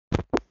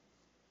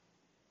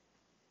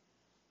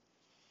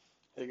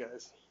Hey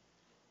guys,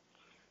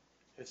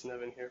 it's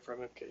Nevin here from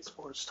MK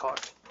Sports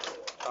Talk.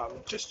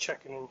 Just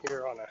checking in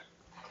here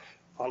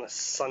on a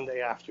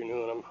Sunday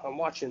afternoon. I'm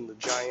watching the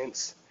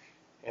Giants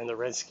and the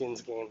Redskins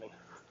game and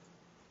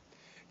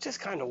just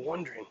kind of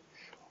wondering,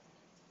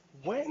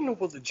 when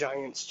will the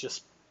Giants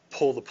just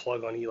pull the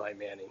plug on Eli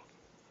Manning?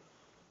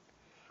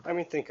 I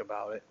mean, think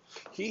about it.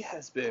 He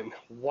has been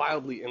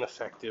wildly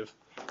ineffective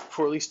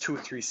for at least 2 or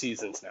 3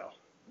 seasons now.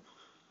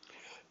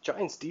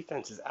 Giants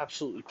defense is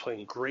absolutely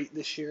playing great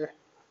this year.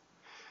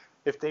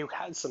 If they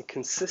had some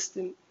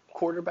consistent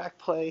quarterback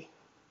play,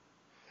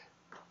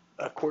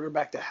 a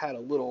quarterback that had a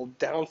little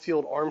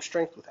downfield arm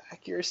strength with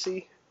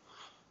accuracy,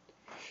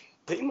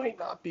 they might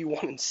not be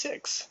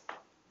 1-6.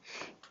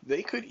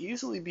 They could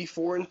easily be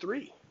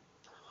 4-3.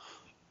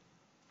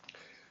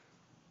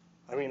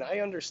 I mean,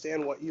 I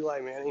understand what Eli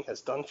Manning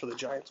has done for the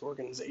Giants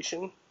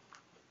organization,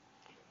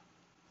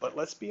 but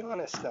let's be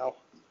honest now.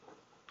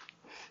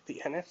 The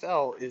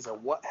NFL is a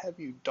what have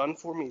you done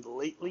for me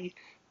lately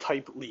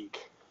type league.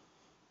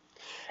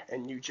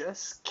 And you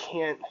just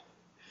can't,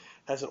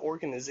 as an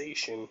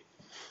organization,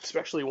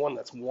 especially one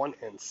that's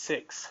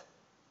 1-6,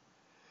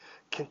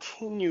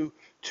 continue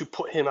to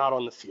put him out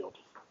on the field.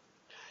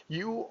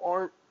 You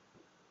aren't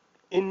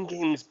in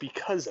games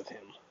because of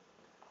him.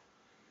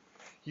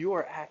 You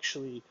are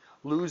actually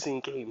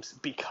losing games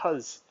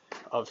because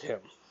of him.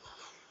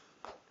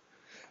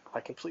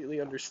 I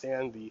completely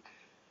understand the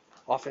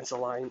offensive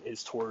line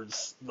is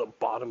towards the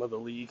bottom of the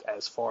league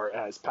as far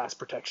as pass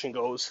protection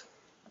goes.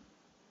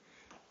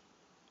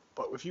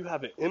 But if you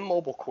have an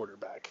immobile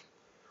quarterback,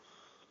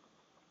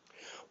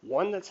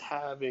 one that's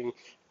having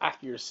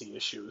accuracy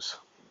issues,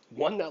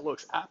 one that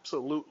looks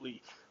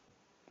absolutely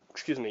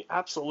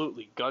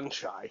gun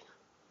shy.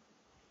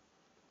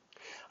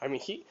 I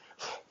mean,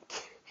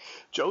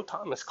 Joe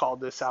Thomas called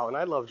this out, and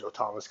I love Joe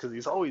Thomas because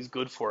he's always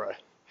good for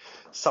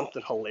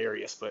something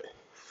hilarious. But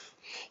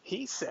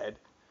he said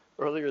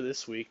earlier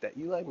this week that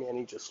Eli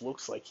Manning just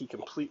looks like he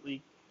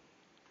completely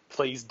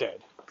plays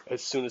dead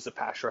as soon as the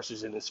pass rush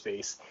is in his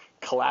face,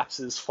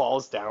 collapses,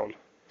 falls down,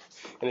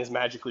 and is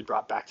magically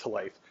brought back to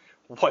life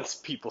once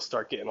people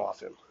start getting off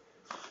him.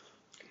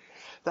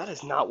 That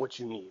is not what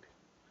you need.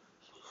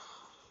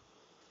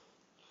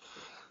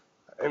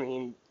 I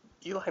mean,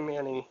 Eli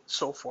Manning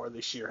so far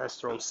this year has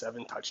thrown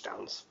 7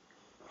 touchdowns.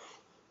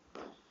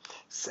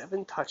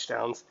 7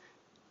 touchdowns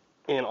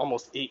in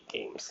almost 8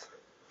 games.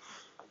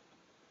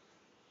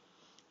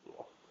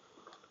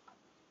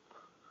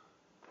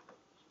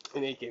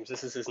 In 8 games,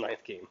 this is his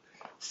 9th game.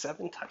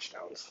 7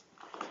 touchdowns.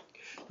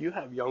 You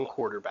have young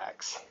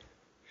quarterbacks,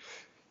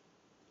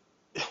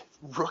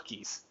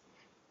 rookies,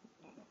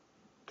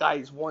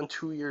 guys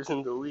 1-2 years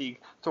in the league,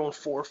 throwing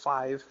 4,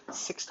 5,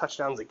 6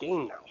 touchdowns a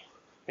game now.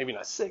 Maybe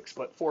not 6,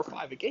 but 4 or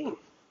 5 a game.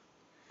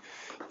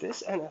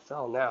 This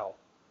NFL now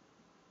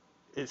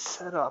is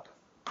set up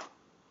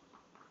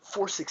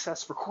for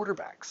success for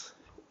quarterbacks.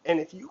 And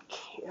if you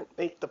can't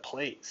make the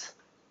plays,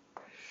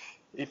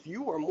 if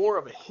you are more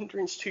of a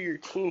hindrance to your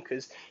team,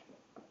 because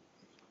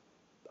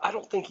I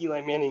don't think Eli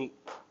Manning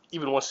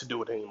even wants to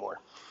do it anymore.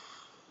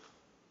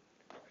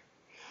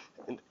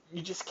 And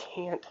you just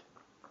can't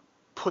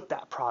put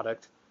that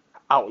product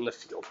out in the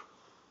field.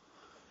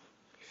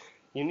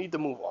 You need to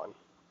move on.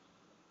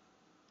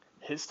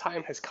 His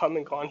time has come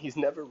and gone. He's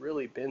never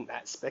really been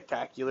that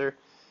spectacular.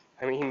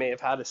 I mean, he may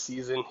have had a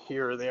season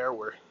here or there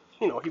where,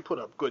 he put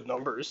up good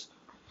numbers.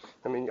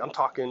 I mean, I'm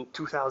talking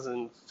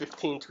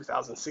 2015,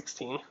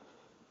 2016.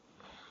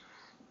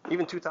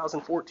 Even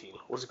 2014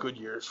 was good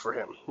years for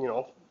him.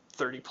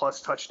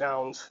 30-plus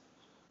touchdowns,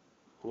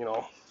 a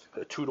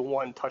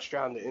 2-to-1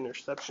 touchdown to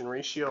interception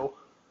ratio.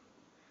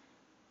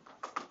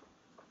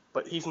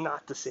 But he's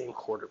not the same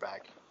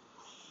quarterback.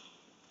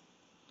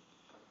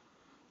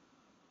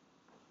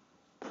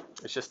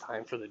 It's just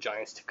time for the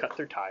Giants to cut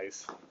their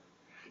ties,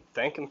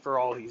 thank him for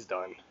all he's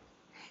done,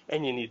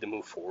 and you need to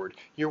move forward.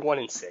 You're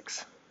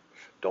 1-6.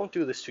 Don't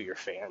do this to your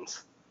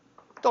fans.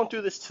 Don't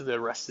do this to the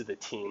rest of the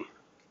team.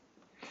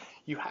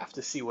 You have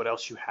to see what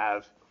else you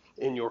have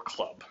in your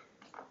club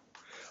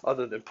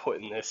other than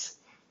putting this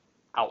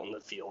out in the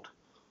field.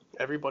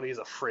 Everybody's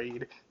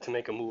afraid to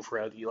make a move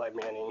around Eli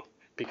Manning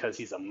because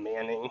he's a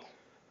Manning,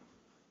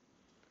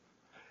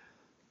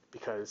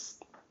 because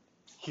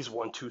he's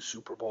won 2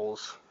 Super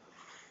Bowls.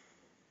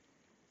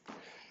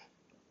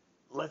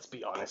 Let's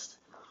be honest.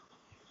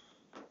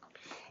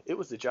 It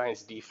was the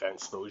Giants'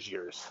 defense those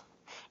years.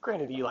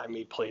 Granted, Eli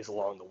made plays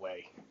along the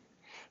way,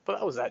 but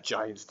that was that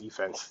Giants'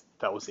 defense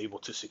that was able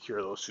to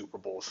secure those Super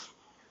Bowls.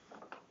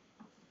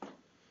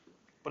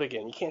 But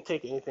again, you can't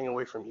take anything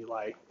away from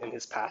Eli and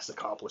his past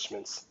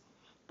accomplishments,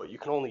 but you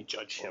can only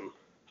judge him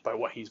by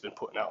what he's been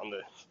putting out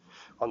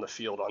on the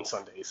field on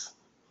Sundays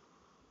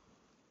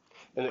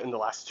in the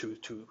last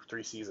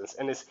 2-3 seasons,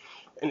 and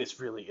it's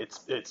really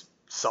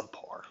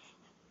subpar.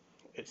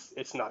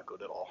 It's not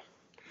good at all.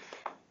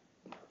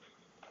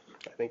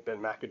 I think Ben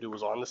McAdoo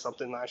was on to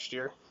something last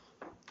year.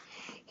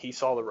 He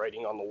saw the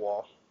writing on the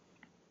wall,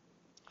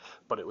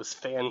 but it was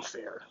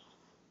fanfare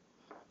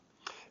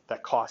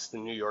that cost the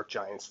New York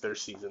Giants their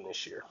season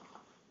this year.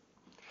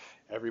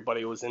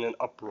 Everybody was in an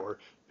uproar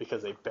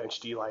because they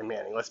benched Eli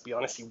Manning. Let's be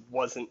honest, he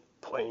wasn't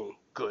playing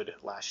good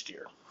last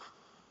year.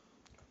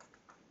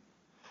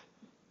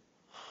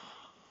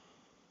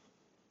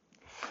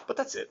 But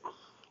that's it.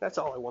 That's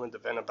all I wanted to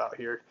vent about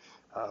here.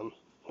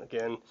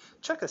 Again,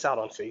 check us out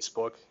on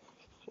Facebook.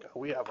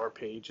 We have our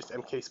page, it's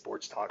MK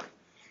Sports Talk.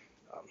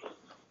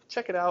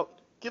 Check it out.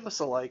 Give us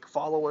a like.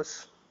 Follow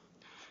us.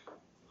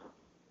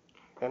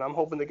 And I'm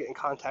hoping to get in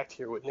contact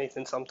here with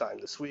Nathan sometime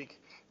this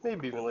week,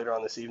 maybe even later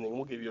on this evening.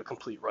 We'll give you a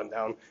complete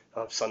rundown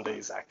of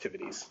Sunday's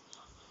activities.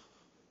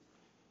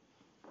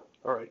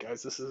 All right,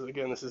 guys. This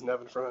is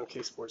Nevin from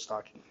MK Sports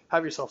Talk.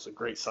 Have yourselves a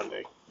great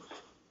Sunday.